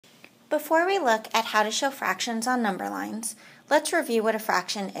Before we look at how to show fractions on number lines, let's review what a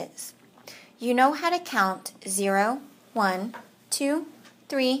fraction is. You know how to count 0, 1, 2,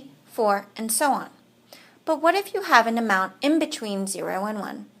 3, 4, and so on. But what if you have an amount in between 0 and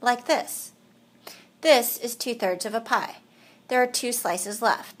 1, like this? This is 2/3 of a pie. There are 2 slices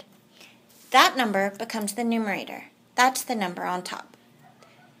left. That number becomes the numerator. That's the number on top.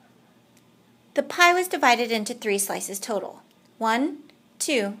 The pie was divided into 3 slices total. 1,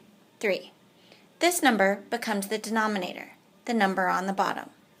 2, 3. This number becomes the denominator, the number on the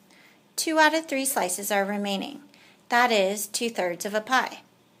bottom. 2 out of 3 slices are remaining. That is 2/3 of a pie.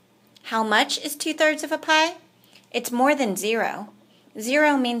 How much is 2/3 of a pie? It's more than 0.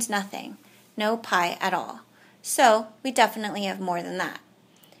 0 means nothing, no pie at all. So we definitely have more than that.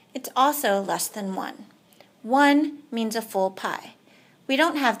 It's also less than 1. 1 means a full pie. We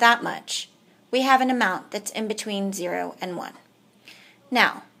don't have that much. We have an amount that's in between 0 and 1.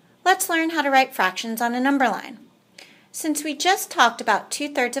 Now, let's learn how to write fractions on a number line. Since we just talked about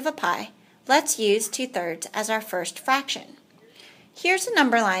 2/3 of a pie, let's use 2/3 as our first fraction. Here's a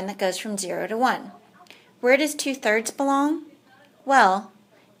number line that goes from 0 to 1. Where does 2/3 belong? Well,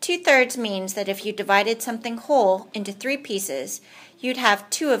 2/3 means that if you divided something whole into 3 pieces, you'd have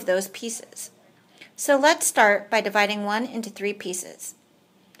 2 of those pieces. So let's start by dividing 1 into 3 pieces.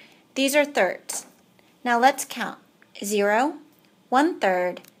 These are thirds. Now let's count. 0,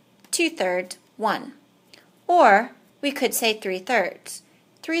 1/3, 2/3, 1. Or we could say 3/3.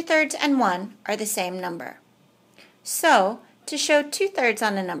 3/3 and 1 are the same number. So, to show 2/3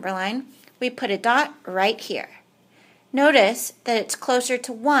 on a number line, we put a dot right here. Notice that it's closer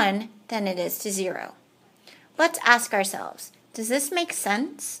to 1 than it is to 0. Let's ask ourselves, does this make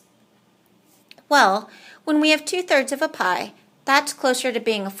sense? Well, when we have 2/3 of a pie, that's closer to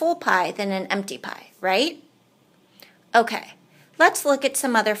being a full pie than an empty pie, right? Okay, let's look at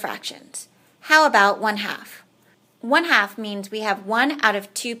some other fractions. How about 1/2? 1/2 means we have 1 out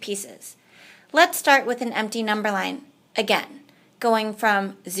of 2 pieces. Let's start with an empty number line again, going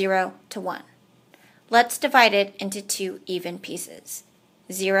from 0 to 1. Let's divide it into 2 even pieces.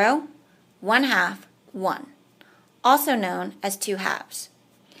 0, 1/2, 1, also known as 2 halves.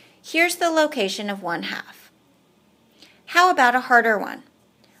 Here's the location of 1/2. How about a harder one?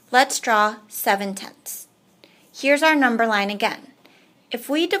 Let's draw 7/10. Here's our number line again. If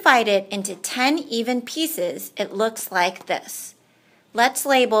we divide it into 10 even pieces, it looks like this. Let's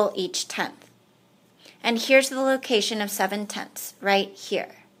label each tenth. And here's the location of 7/10, right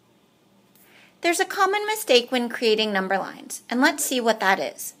here. There's a common mistake when creating number lines, and let's see what that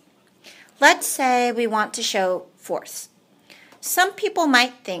is. Let's say we want to show fourths. Some people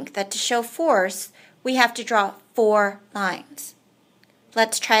might think that to show fourths, we have to draw 4 lines.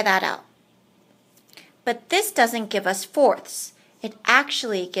 Let's try that out. But this doesn't give us fourths. It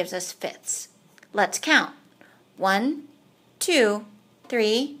actually gives us fifths. Let's count. 1, 2,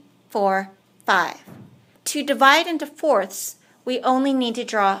 3, 4, 5. To divide into fourths, we only need to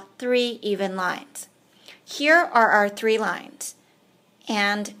draw 3 even lines. Here are our 3 lines.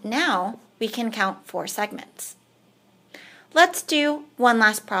 And now we can count 4 segments. Let's do one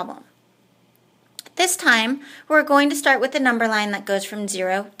last problem. This time, we're going to start with a number line that goes from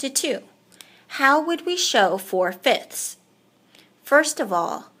 0 to 2. How would we show 4/5? First of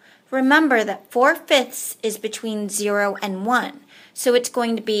all, remember that 4/5 is between 0 and 1, so it's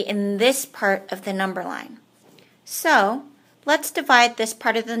going to be in this part of the number line. So, let's divide this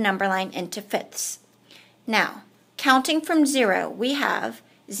part of the number line into fifths. Now, counting from 0, we have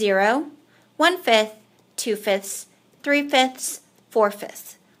 0, 1/5, 2/5, 3/5,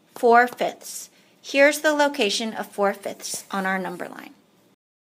 4/5. 4/5. Here's the location of 4/5 on our number line.